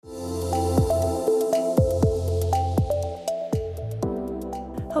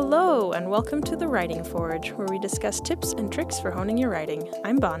Hello, and welcome to The Writing Forge, where we discuss tips and tricks for honing your writing.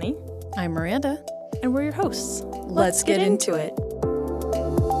 I'm Bonnie. I'm Miranda. And we're your hosts. Let's get into it.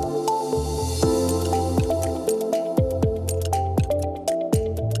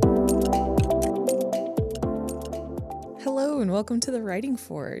 Hello, and welcome to The Writing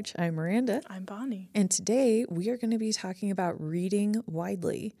Forge. I'm Miranda. I'm Bonnie. And today we are going to be talking about reading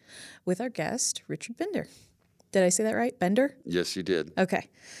widely with our guest, Richard Bender. Did I say that right? Bender? Yes, you did. Okay.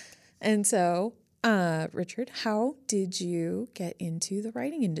 And so, Richard, how did you get into the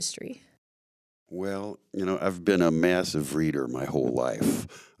writing industry? Well, I've been a massive reader my whole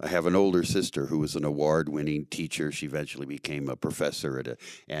life. I have an older sister who was an award-winning teacher. She eventually became a professor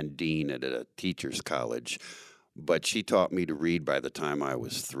and dean at a teacher's college. But she taught me to read by the time I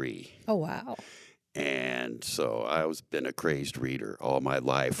was 3. Oh, wow. And so I've been a crazed reader all my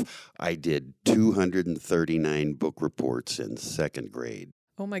life. I did 239 book reports in 2nd grade.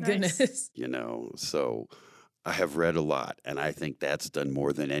 Oh, my Nice. goodness. So I have read a lot, and I think that's done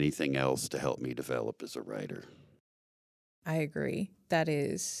more than anything else to help me develop as a writer. I agree. That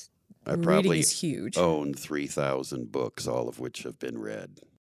is, I reading probably is huge. own 3,000 books, all of which have been read.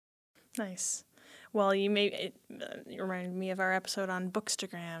 Nice. Well, it reminded me of our episode on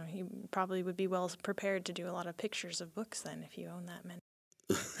Bookstagram. You probably would be well prepared to do a lot of pictures of books then if you own that many.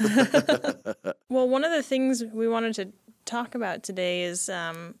 Well, one of the things we wanted to talk about today is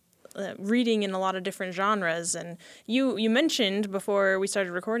reading in a lot of different genres. And you mentioned before we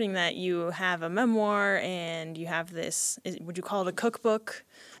started recording that you have a memoir and you have this, would you call it a cookbook?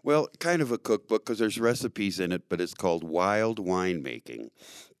 Well, kind of a cookbook because there's recipes in it, but it's called Wild Winemaking.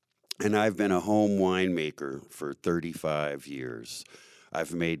 And I've been a home winemaker for 35 years.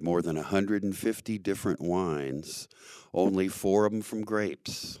 I've made more than 150 different wines, only 4 of them from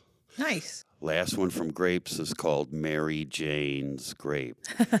grapes. Nice. Last one from grapes is called Mary Jane's Grape,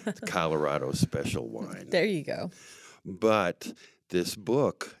 the Colorado special wine. There you go. But this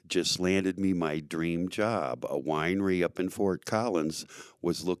book just landed me my dream job. A winery up in Fort Collins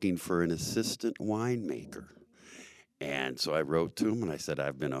was looking for an assistant winemaker. And so I wrote to him and I said,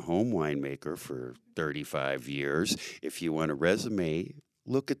 I've been a home winemaker for 35 years. If you want a resume,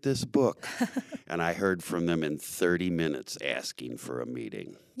 look at this book. And I heard from them in 30 minutes asking for a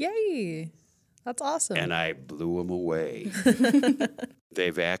meeting. Yay. That's awesome. And I blew them away.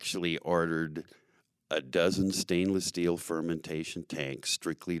 They've actually ordered a dozen stainless steel fermentation tanks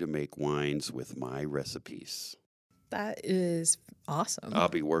strictly to make wines with my recipes. That is awesome. I'll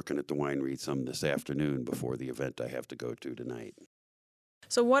be working at the winery some this afternoon before the event I have to go to tonight.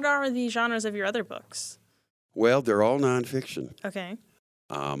 So what are the genres of your other books? Well, they're all nonfiction. Okay.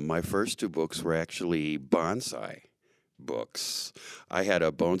 My first 2 books were actually bonsai books. I had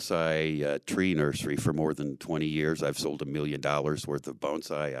a bonsai tree nursery for more than 20 years. I've sold $1 million worth of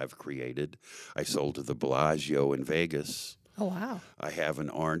bonsai I've created. I sold to the Bellagio in Vegas. Oh, wow. I have an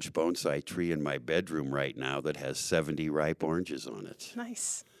orange bonsai tree in my bedroom right now that has 70 ripe oranges on it.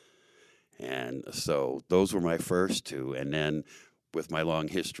 Nice. And so those were my first 2. And then with my long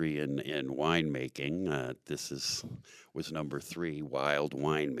history in winemaking, this was number 3, Wild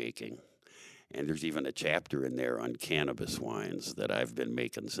Winemaking. And there's even a chapter in there on cannabis wines that I've been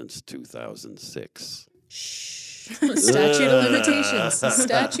making since 2006. Shh. Statute of limitations.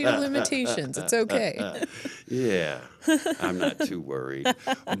 Statute of limitations. It's okay. Yeah, I'm not too worried.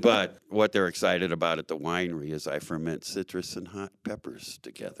 But what they're excited about at the winery is I ferment citrus and hot peppers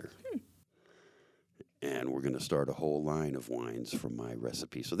together. And we're going to start a whole line of wines from my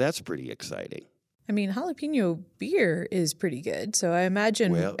recipe. So that's pretty exciting. I mean, jalapeno beer is pretty good. So I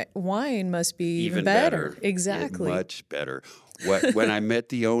imagine wine must be even better. Exactly. Much better. When I met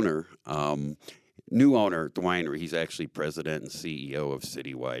the owner, new owner at the winery, he's actually president and CEO of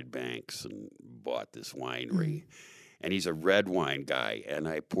Citywide Banks and bought this winery. And he's a red wine guy. And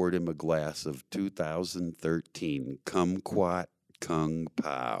I poured him a glass of 2013 Kumquat Kung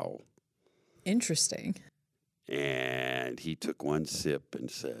Pao. Interesting. And he took one sip and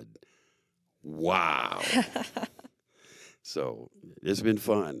said, wow. So it's been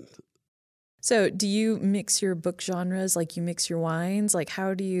fun. So do you mix your book genres like you mix your wines? Like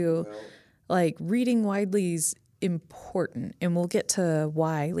how do you... reading widely is important, and we'll get to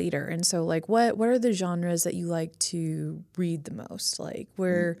why later. And so, what are the genres that you like to read the most?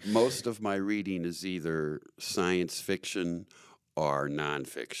 Most of my reading is either science fiction or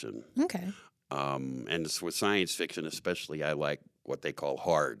nonfiction. Okay. And with science fiction especially, I like what they call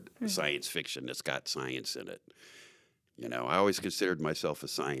hard science fiction that's got science in it. I always considered myself a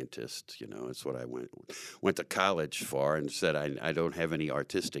scientist. It's what I went to college for and said I don't have any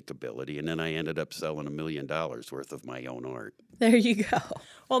artistic ability. And then I ended up selling $1 million worth of my own art. There you go.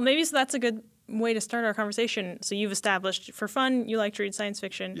 Well, maybe so that's a good way to start our conversation. So you've established for fun, you like to read science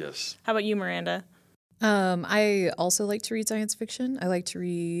fiction. Yes. How about you, Miranda? I also like to read science fiction. I like to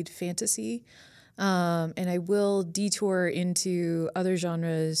read fantasy. And I will detour into other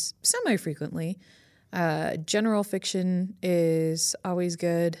genres semi-frequently. General fiction is always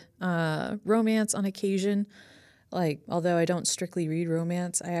good. Romance on occasion. Like, although I don't strictly read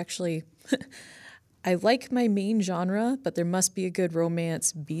romance, I actually... I like my main genre, but there must be a good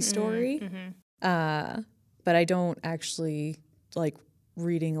romance B-story. But I don't actually like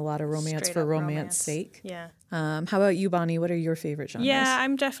reading a lot of romance Straight for up romance sake. Yeah. How about you, Bonnie? What are your favorite genres? Yeah,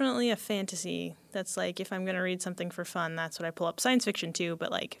 I'm definitely a fantasy. That's like, if I'm going to read something for fun, that's what I pull up. Science fiction too, but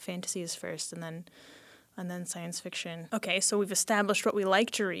like fantasy is first and then science fiction. Okay, so we've established what we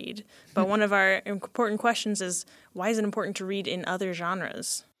like to read, but one of our important questions is, why is it important to read in other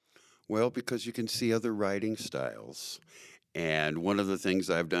genres? Well, because you can see other writing styles. And one of the things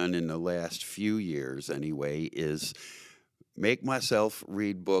I've done in the last few years, anyway, is make myself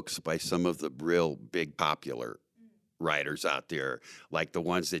read books by some of the real big popular writers out there, like the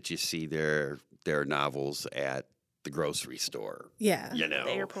ones that you see their novels at the grocery store. Yeah. You know.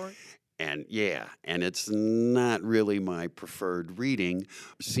 The airport. And and it's not really my preferred reading,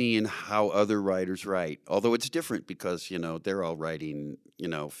 seeing how other writers write. Although it's different because, they're all writing,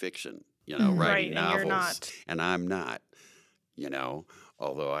 fiction, writing Right, novels. and you're not. And I'm not,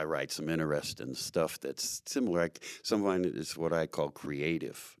 although I write some interesting stuff that's similar. Some of it is what I call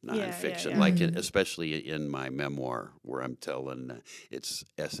creative nonfiction, yeah. Especially in my memoir, where I'm telling it's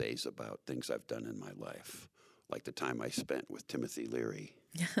essays about things I've done in my life, like the time I spent with Timothy Leary.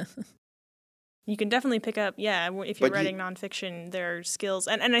 You can definitely pick up, if you're writing nonfiction, there are skills.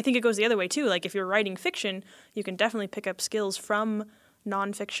 And I think it goes the other way, too. Like, if you're writing fiction, you can definitely pick up skills from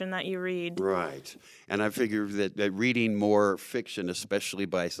nonfiction that you read. Right. And I figure that reading more fiction, especially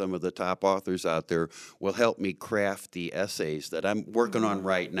by some of the top authors out there, will help me craft the essays that I'm working on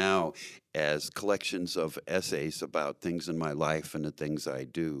right now as collections of essays about things in my life and the things I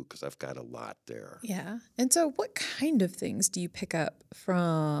do, because I've got a lot there. Yeah. And so what kind of things do you pick up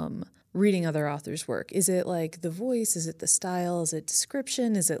from reading other authors' work? Is it like the voice? Is it the style? Is it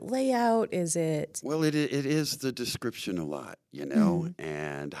description? Is it layout? Is it... Well, it is the description a lot,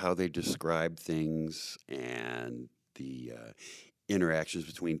 and how they describe things and the interactions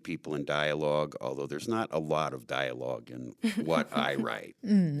between people and dialogue, although there's not a lot of dialogue in what I write.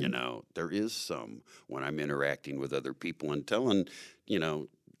 There is some when I'm interacting with other people and telling,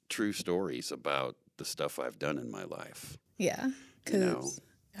 true stories about the stuff I've done in my life. Yeah, because...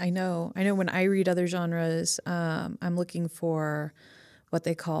 I know when I read other genres, I'm looking for what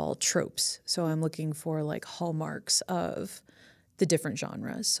they call tropes. So I'm looking for like hallmarks of the different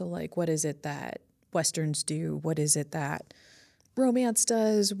genres. So like, what is it that Westerns do? What is it that romance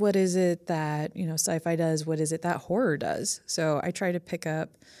does? What is it that, sci-fi does? What is it that horror does? So I try to pick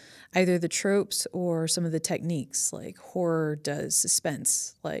up either the tropes or some of the techniques. Like horror does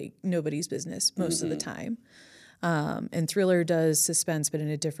suspense like nobody's business most of the time. And thriller does suspense, but in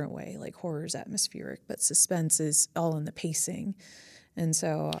a different way. Like horror is atmospheric, but suspense is all in the pacing. And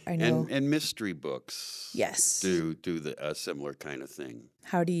so I know. And mystery books, yes, do a similar kind of thing.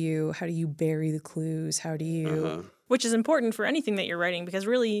 How do you bury the clues? How do you? Which is important for anything that you're writing, because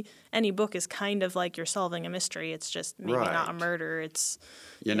really any book is kind of like you're solving a mystery. It's just maybe not a murder. It's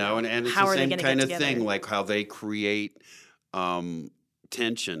and it's how the are they same gonna kind get of together? thing, like how they create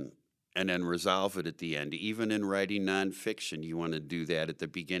tension and then resolve it at the end. Even in writing nonfiction, you want to do that at the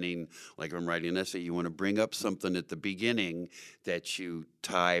beginning. Like I'm writing an essay, you want to bring up something at the beginning that you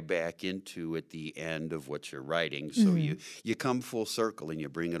tie back into at the end of what you're writing. So you come full circle and you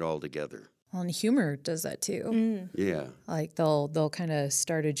bring it all together. Well, and humor does that too. Yeah. Like they'll kind of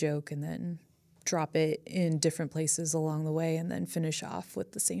start a joke and then drop it in different places along the way and then finish off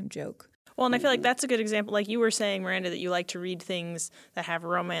with the same joke. Well, and I feel like that's a good example. Like you were saying, Miranda, that you like to read things that have a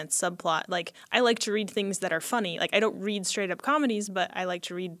romance subplot. Like I like to read things that are funny. Like I don't read straight up comedies, but I like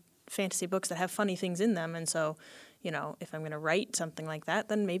to read fantasy books that have funny things in them. And so, if I'm going to write something like that,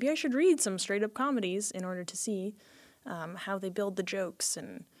 then maybe I should read some straight up comedies in order to see how they build the jokes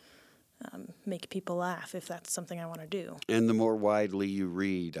and make people laugh, if that's something I want to do. And the more widely you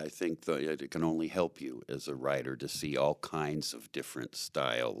read, I think it can only help you as a writer to see all kinds of different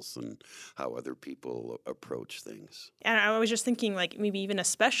styles and how other people approach things. And I was just thinking, like, maybe even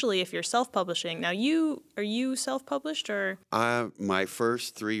especially if you're self-publishing. Now, are you self-published or? My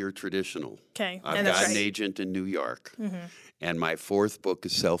first 3 are traditional. Okay. I've got an agent in New York. And my 4th book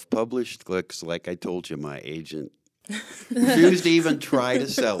is self-published. Like I told you, my agent refused to even try to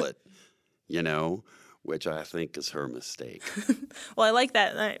sell it. which I think is her mistake. Well, I like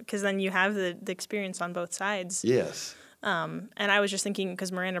that because then you have the experience on both sides. Yes. And I was just thinking,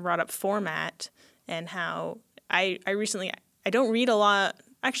 because Miranda brought up format and how I recently, I don't read a lot.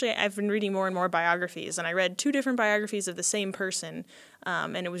 Actually, I've been reading more and more biographies, and I read 2 different biographies of the same person,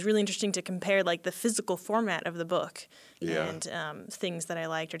 and it was really interesting to compare like the physical format of the book and things that I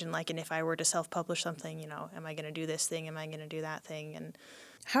liked or didn't like, and if I were to self-publish something, you know, am I going to do this thing? Am I going to do that thing? And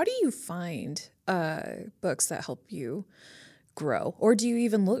how do you find books that help you grow? Or do you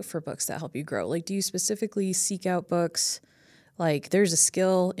even look for books that help you grow? Like, do you specifically seek out books? Like, there's a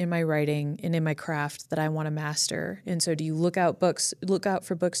skill in my writing and in my craft that I want to master. And so do you look out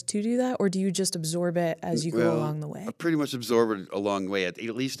for books to do that? Or do you just absorb it as you go along the way? I pretty much absorb it along the way. At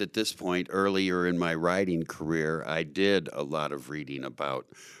least at this point, earlier in my writing career, I did a lot of reading about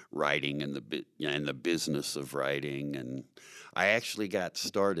writing and the business of writing. And I actually got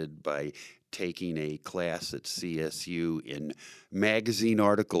started by taking a class at CSU in magazine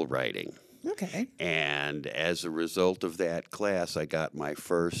article writing. Okay. And as a result of that class, I got my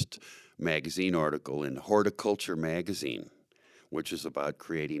first magazine article in Horticulture Magazine, which is about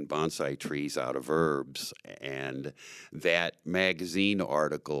creating bonsai trees out of herbs. And that magazine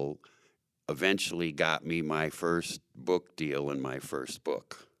article eventually got me my first book deal in my first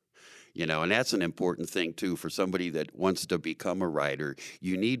book. You know, and that's an important thing, too, for somebody that wants to become a writer.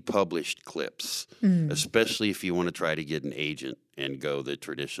 You need published clips, especially if you want to try to get an agent and go the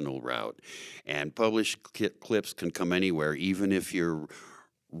traditional route. And published clips can come anywhere, even if you're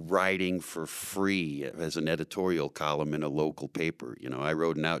writing for free as an editorial column in a local paper. You know, I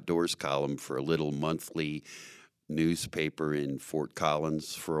wrote an outdoors column for a little monthly newspaper in Fort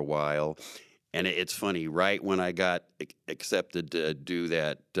Collins for a while. And it's funny, right when I got accepted to do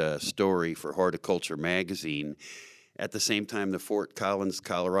that story for Horticulture Magazine, at the same time the Fort Collins,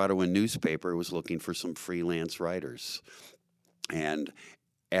 Coloradoan newspaper was looking for some freelance writers. And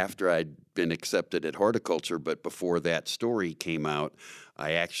after I'd been accepted at Horticulture, but before that story came out,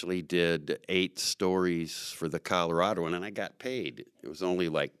 I actually did 8 stories for the Coloradoan, and I got paid. It was only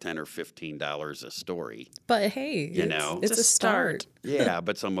like $10 or $15 a story. But hey, it's a start. Yeah,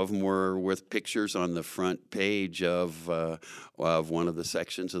 but some of them were with pictures on the front page of one of the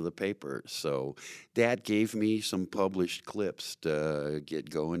sections of the paper. So that gave me some published clips to get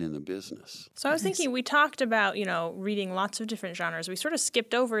going in the business. So I was thinking, we talked about, you know, reading lots of different genres. We sort of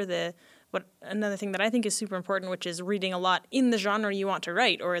skipped over another thing that I think is super important, which is reading a lot in the genre you want to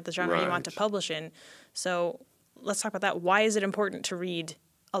write or the genre you want to publish in. So let's talk about that. Why is it important to read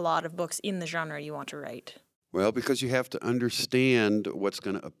a lot of books in the genre you want to write? Well, because you have to understand what's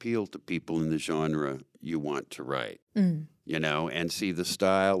going to appeal to people in the genre you want to write, you know, and see the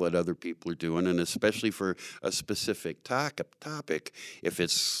style that other people are doing. And especially for a specific topic, if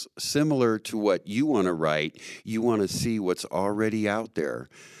it's similar to what you want to write, you want to see what's already out there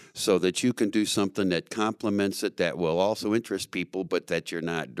so that you can do something that complements it, that will also interest people, but that you're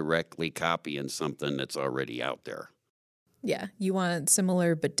not directly copying something that's already out there. Yeah, you want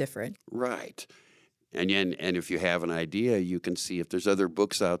similar but different. Right. And if you have an idea, you can see if there's other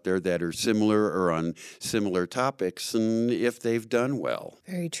books out there that are similar or on similar topics and if they've done well.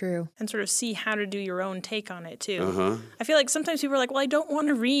 Very true. And sort of see how to do your own take on it, too. I feel like sometimes people are like, well, I don't want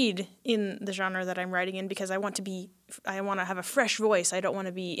to read in the genre that I'm writing in because I want to have a fresh voice. I don't want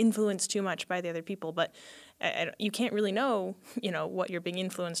to be influenced too much by the other people. But you can't really know, you know, what you're being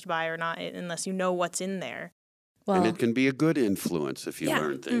influenced by or not unless you know what's in there. Well, and it can be a good influence if you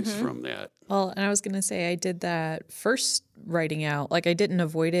learn things from that. Well, and I was going to say I did that first writing out. Like, I didn't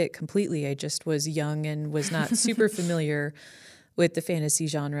avoid it completely. I just was young and was not super familiar with the fantasy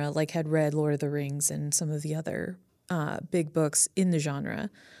genre, like had read Lord of the Rings and some of the other big books in the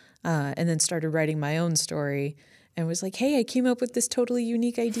genre, and then started writing my own story and was like, hey, I came up with this totally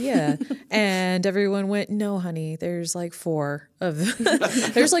unique idea. And everyone went, no, honey, there's like 4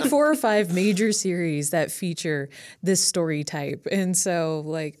 or 5 major series that feature this story type. And so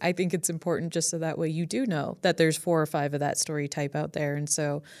like, I think it's important just so that way you do know that there's 4 or 5 of that story type out there. And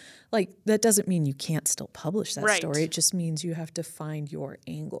so like, that doesn't mean you can't still publish that story. It just means you have to find your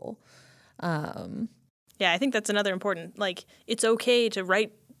angle. Yeah, I think that's another important, like, it's okay to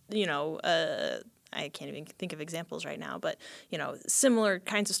write, you know, I can't even think of examples right now, but, you know, similar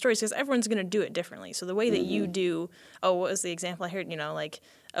kinds of stories because everyone's going to do it differently. So the way that you do, what was the example I heard? You know, like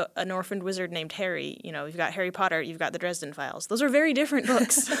an orphaned wizard named Harry. You know, you've got Harry Potter, you've got the Dresden Files. Those are very different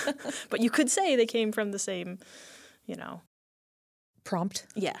books, but you could say they came from the same, you know. Prompt.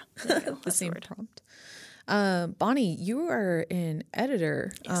 Yeah. The same prompt. Bonnie, you are an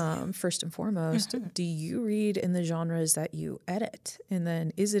editor, first and foremost. Mm-hmm. Do you read in the genres that you edit? And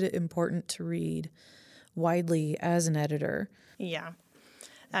then is it important to read widely as an editor? Yeah.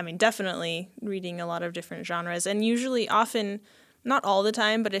 I mean, definitely reading a lot of different genres, and usually often, not all the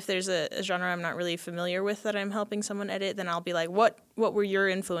time, but if there's a genre I'm not really familiar with that I'm helping someone edit, then I'll be like, what were your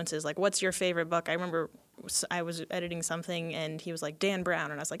influences? Like, what's your favorite book? I remember I was editing something and he was like, Dan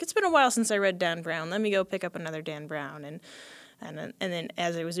Brown. And I was like, it's been a while since I read Dan Brown. Let me go pick up another Dan Brown. And then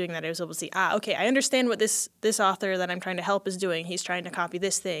as I was doing that, I was able to see, okay, I understand what this author that I'm trying to help is doing. He's trying to copy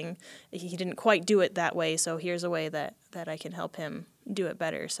this thing. He didn't quite do it that way, so here's a way that I can help him do it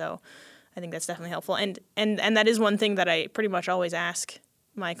better. So I think that's definitely helpful. And that is one thing that I pretty much always ask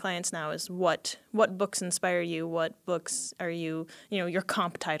my clients now is what books inspire you? What books are you, your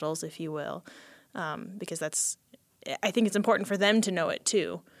comp titles, if you will, because I think it's important for them to know it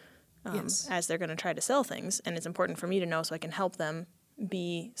too. Yes. As they're going to try to sell things. And it's important for me to know so I can help them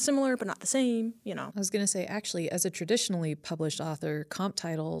be similar but not the same, I was going to say, actually, as a traditionally published author, comp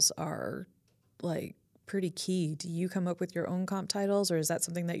titles are like pretty key. Do you come up with your own comp titles, or is that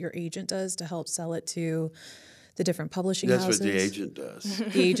something that your agent does to help sell it to the different publishing houses? That's what the agent does.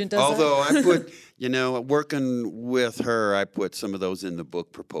 The agent does Although that? I put, working with her, I put some of those in the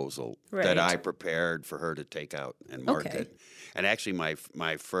book proposal that I prepared for her to take out and market. Okay. And actually,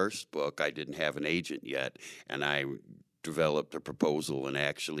 my first book, I didn't have an agent yet, and I developed a proposal and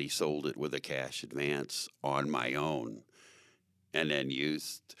actually sold it with a cash advance on my own, and then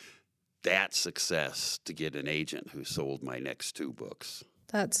used that success to get an agent who sold my next 2 books.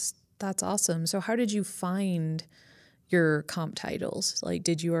 That's awesome. So how did you find your comp titles? Like,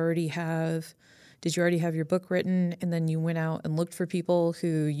 did you already have your book written, and then you went out and looked for people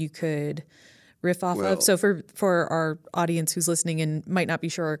who you could riff off of? So for our audience who's listening and might not be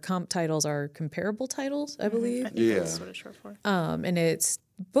sure, comp titles are comparable titles, I believe. I think that's what it's short for. And it's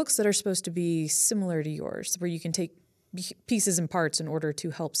books that are supposed to be similar to yours, where you can take pieces and parts in order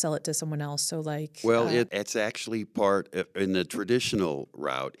to help sell it to someone else. So it's actually part in the traditional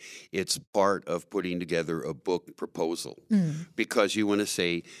route. It's part of putting together a book proposal because you want to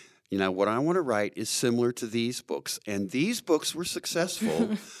say, what I want to write is similar to these books, and these books were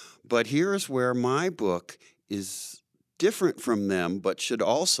successful, but here's where my book is different from them, but should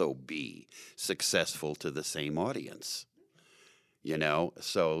also be successful to the same audience.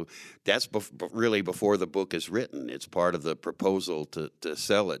 So that's really before the book is written. It's part of the proposal to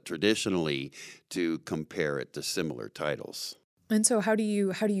sell it traditionally, to compare it to similar titles. And so how do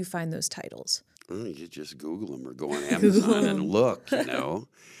you find those titles? Well, you just Google them or go on Amazon and look. At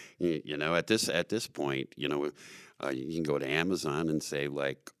this point, you can go to Amazon and say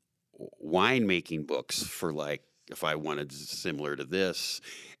like winemaking books for like, if I wanted similar to this,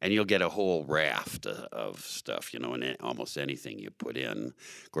 and you'll get a whole raft of stuff, and almost anything you put in.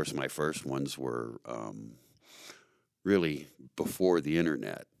 Of course, my first ones were really before the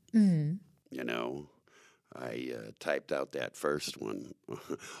internet. I typed out that first one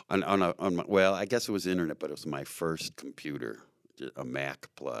on my, I guess it was internet, but it was my first computer, a Mac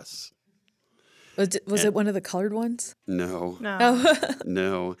Plus. Was it one of the colored ones? No.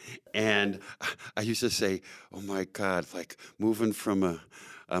 No. And I used to say, oh, my God, like moving from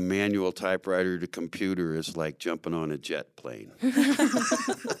a manual typewriter to computer is like jumping on a jet plane.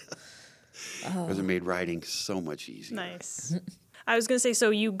 Because it made writing so much easier. Nice. I was going to say, so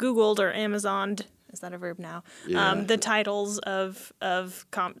you Googled or Amazoned, is that a verb now? Yeah. The titles of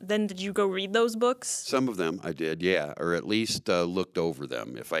comp. Then did you go read those books? Some of them I did, yeah, or at least looked over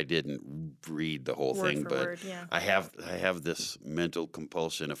them if I didn't read the whole thing. But word, yeah. I have this mental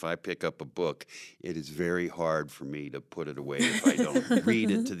compulsion. If I pick up a book, it is very hard for me to put it away if I don't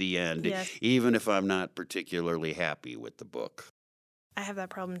read it to the end, even if I'm not particularly happy with the book. I have that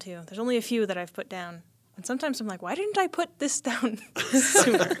problem too. There's only a few that I've put down. And sometimes I'm like, why didn't I put this down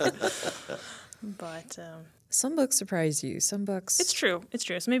sooner? But some books surprise you. Some books... It's true.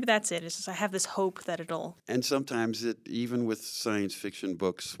 So maybe that's it. It's just I have this hope that it'll... And sometimes, even with science fiction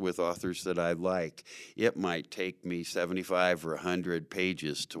books with authors that I like, it might take me 75 or 100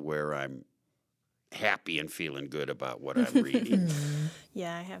 pages to where I'm happy and feeling good about what I'm reading.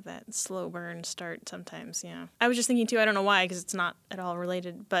 Yeah, I have that slow burn start sometimes, yeah. I was just thinking, too, I don't know why, because it's not at all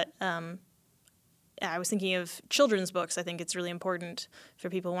related, but... I was thinking of children's books. I think it's really important for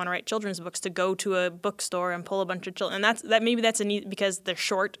people who want to write children's books to go to a bookstore and pull a bunch of children. And that's a neat, because they're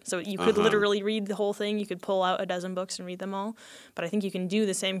short, so you could literally read the whole thing. You could pull out a dozen books and read them all. But I think you can do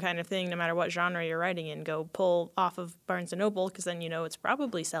the same kind of thing no matter what genre you're writing in. Go pull off of Barnes & Noble, because then you know it's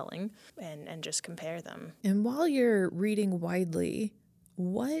probably selling, and just compare them. And while you're reading widely,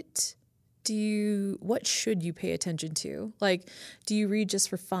 what should you pay attention to? Like, do you read just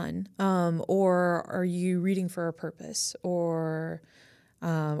for fun? Or are you reading for a purpose? Or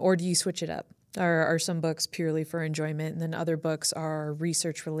do you switch it up? Are some books purely for enjoyment, and then other books are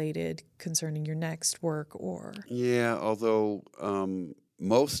research related concerning your next work? Or Yeah, although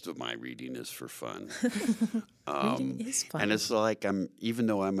most of my reading is for fun. reading is fun. And it's like even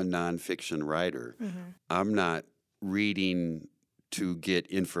though I'm a nonfiction writer, I'm not reading to get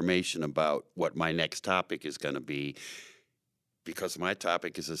information about what my next topic is going to be, because my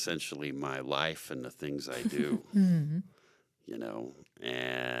topic is essentially my life and the things I do, you know,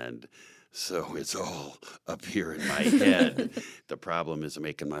 and so it's all up here in my head. The problem is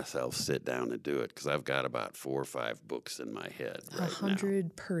making myself sit down and do it, because I've got about 4 or 5 books in my head right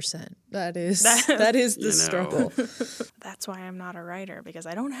 100%. That is the You know. struggle. That's why I'm not a writer, because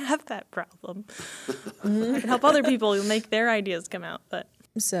I don't have that problem. I can help other people make their ideas come out, but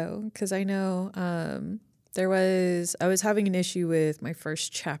So, because I know I was having an issue with my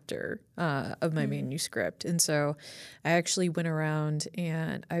first chapter of my manuscript. And so I actually went around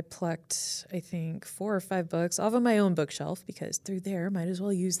and I plucked, I think, 4 or 5 books off of my own bookshelf, because through there, might as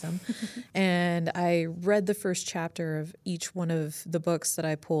well use them. And I read the first chapter of each one of the books that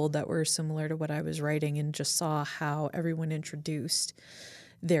I pulled that were similar to what I was writing, and just saw how everyone introduced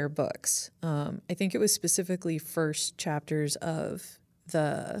their books. I think it was specifically first chapters of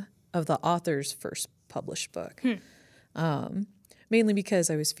the author's first published book. Mainly because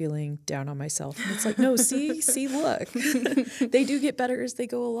I was feeling down on myself. And it's like, no, see, look. They do get better as they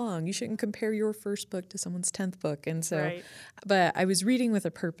go along. You shouldn't compare your first book to someone's 10th book. And so, Right. But I was reading with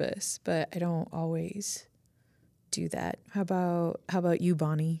a purpose, but I don't always do that. How about you,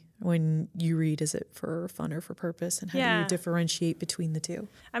 Bonnie? When you read, is it for fun or for purpose? And how do Yeah. you differentiate between the two?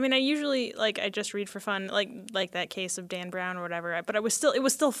 I mean, I usually I just read for fun, like that case of Dan Brown or whatever. But it was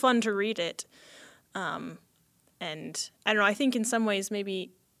still fun to read it. And I don't know, I think in some ways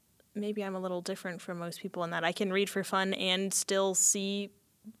maybe I'm a little different from most people in that I can read for fun and still see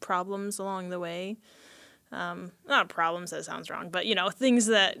problems along the way. Not problems, that sounds wrong, but things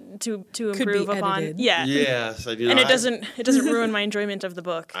that to improve upon. edited. Yeah. Yes, And it doesn't ruin my enjoyment of the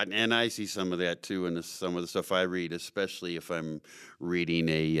book. And I see some of that too in some of the stuff I read, especially if I'm reading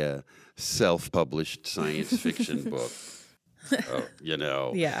a self-published science fiction book.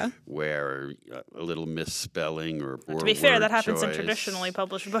 Yeah. Where a little misspelling or poor To be fair, word that happens in choice. traditionally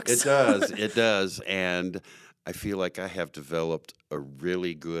published books. It does, and I feel like I have developed a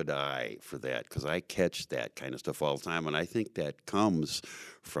really good eye for that, because I catch that kind of stuff all the time, and I think that comes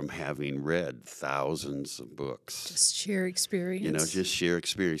from having read thousands of books. Just sheer experience. Just sheer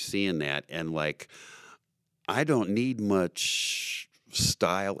experience, seeing that, and I don't need much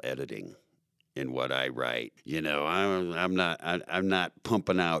style editing in what I write. I'm not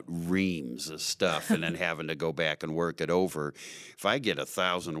pumping out reams of stuff and then having to go back and work it over. If I get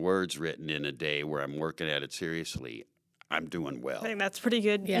 1,000 words written in a day where I'm working at it seriously, I'm doing well. I think that's pretty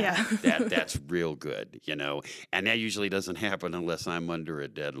good. Yeah. That's real good, and that usually doesn't happen unless I'm under a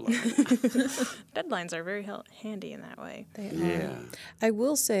deadline. Deadlines are very handy in that way. They are. Yeah. I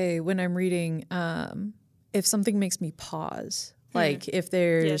will say, when I'm reading, if something makes me pause, like if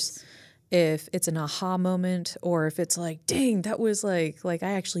there's, if it's an aha moment, or if it's like, dang, that was like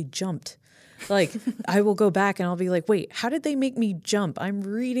I actually jumped. I will go back and I'll be like, wait, how did they make me jump? I'm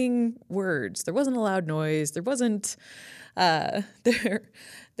reading words. There wasn't a loud noise. There wasn't, it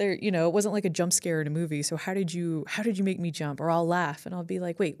wasn't like a jump scare in a movie. So how did you make me jump? Or I'll laugh and I'll be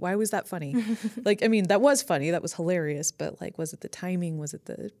like, wait, why was that funny? That was funny. That was hilarious. But was it the timing? Was it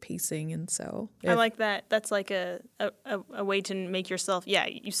the pacing? And so I like that. That's like a way to make yourself,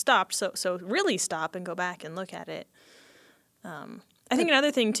 you stopped. So really stop and go back and look at it. I think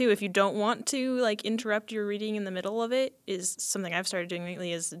another thing too, if you don't want to interrupt your reading in the middle of it, is something I've started doing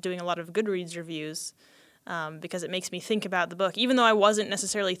lately, is doing a lot of Goodreads reviews, because it makes me think about the book, even though I wasn't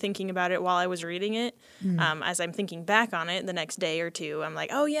necessarily thinking about it while I was reading it. As I'm thinking back on it the next day or two, I'm like,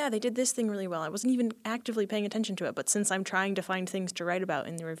 oh yeah, they did this thing really well. I wasn't even actively paying attention to it, but since I'm trying to find things to write about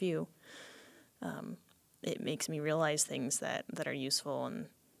in the review, it makes me realize things that are useful and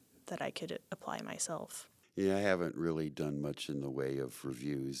that I could apply myself. Yeah, I haven't really done much in the way of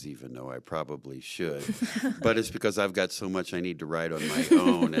reviews, even though I probably should. But it's because I've got so much I need to write on my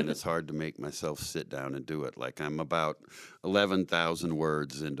own, and it's hard to make myself sit down and do it. I'm about 11,000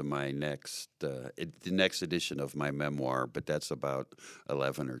 words into my the next edition of my memoir, but that's about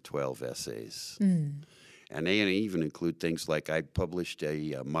 11 or 12 essays. And they even include things like I published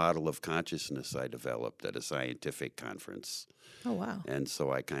a model of consciousness I developed at a scientific conference. Oh, wow. And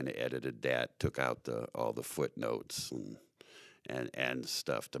so I kind of edited that, took out all the footnotes and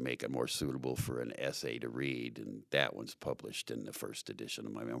stuff to make it more suitable for an essay to read. And that one's published in the first edition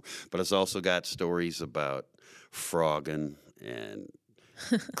of my memoir. But it's also got stories about frogging and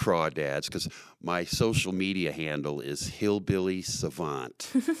crawdads, because my social media handle is Hillbilly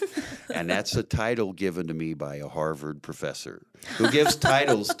Savant. And that's a title given to me by a Harvard professor who gives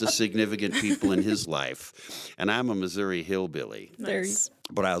titles to significant people in his life. And I'm a Missouri hillbilly. Nice.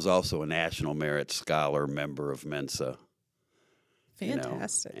 But I was also a National Merit Scholar, member of Mensa.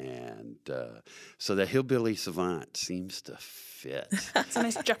 Fantastic. And so the Hillbilly Savant seems to fit. It's a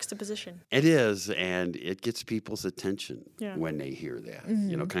nice juxtaposition. It is, and it gets people's attention Yeah. when they hear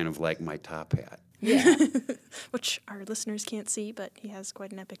that. Kind of like my top hat. Yeah. Which our listeners can't see, but he has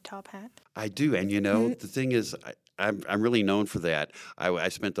quite an epic top hat. I do, and the thing is, I'm really known for that. I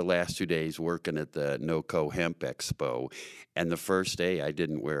spent the last 2 days working at the NOCO Hemp Expo, and the first day I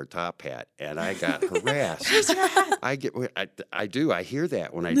didn't wear a top hat, and I got harassed. I do. I hear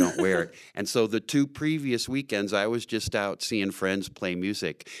that when I don't wear it. And so the 2 previous weekends, I was just out seeing friends play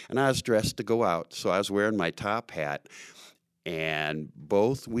music, and I was dressed to go out, so I was wearing my top hat. And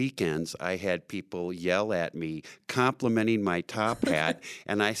both weekends, I had people yell at me, complimenting my top hat,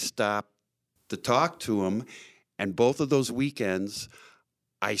 and I stopped to talk to them. And both of those weekends,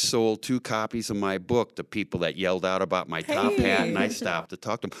 I sold 2 copies of my book to people that yelled out about my top hat, and I stopped to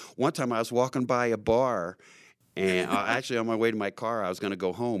talk to them. One time, I was walking by a bar, and actually on my way to my car, I was going to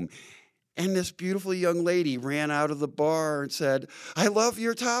go home. And this beautiful young lady ran out of the bar and said, "I love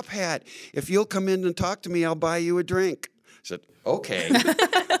your top hat. If you'll come in and talk to me, I'll buy you a drink." I said, "Okay."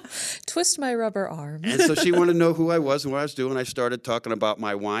 Twist my rubber arm. And so she wanted to know who I was and what I was doing. I started talking about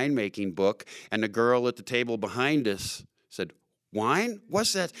my winemaking book, and the girl at the table behind us said, "Wine?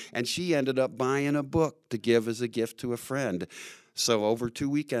 What's that?" And she ended up buying a book to give as a gift to a friend. So over 2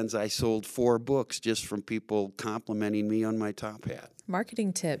 weekends, I sold 4 books just from people complimenting me on my top hat.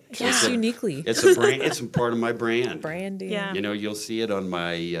 Marketing tip. Just uniquely. It's a brand. It's a part of my brand. Branding. Yeah. You'll see it on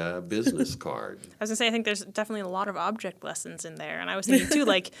my business card. I was going to say, I think there's definitely a lot of object lessons in there. And I was thinking, too,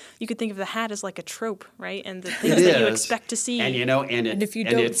 like, you could think of the hat as like a trope, right? And the things that you expect to see. And, And if you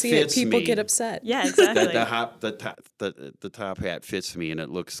don't see it, people get upset. Yeah, exactly. The top hat fits me, and it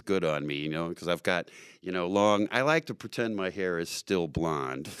looks good on me, because I've got, long. I like to pretend my hair is still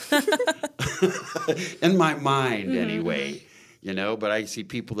blonde. In my mind, anyway. But I see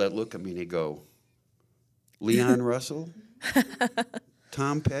people that look at me and they go, "Leon Russell?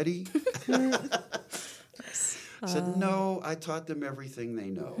 Tom Petty?" I said, "No, I taught them everything they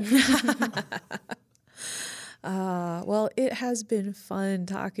know." Well, it has been fun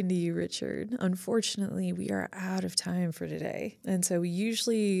talking to you, Richard. Unfortunately, we are out of time for today. And so we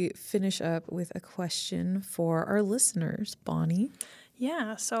usually finish up with a question for our listeners. Bonnie?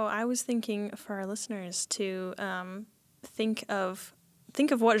 Yeah, so I was thinking for our listeners to think of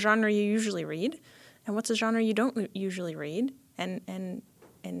what genre you usually read and what's a genre you don't usually read, and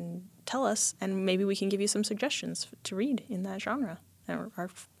tell us, and maybe we can give you some suggestions to read in that genre.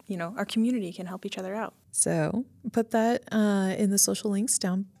 Our community can help each other out. So put that in the social links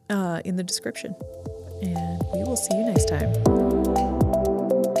down in the description, and we will see you next time.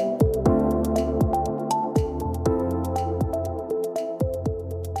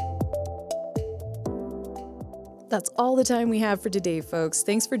 That's all the time we have for today, folks.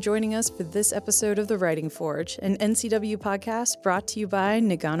 Thanks for joining us for this episode of The Writing Forge, an NCW podcast brought to you by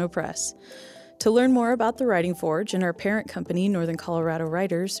Nagano Press. To learn more about The Writing Forge and our parent company, Northern Colorado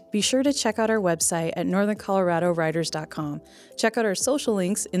Writers, be sure to check out our website at northernColoradoWriters.com. Check out our social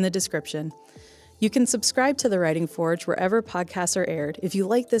links in the description. You can subscribe to The Writing Forge wherever podcasts are aired. If you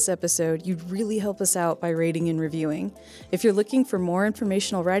like this episode, you'd really help us out by rating and reviewing. If you're looking for more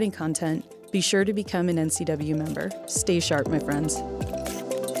informational writing content, be sure to become an NCW member. Stay sharp, my friends.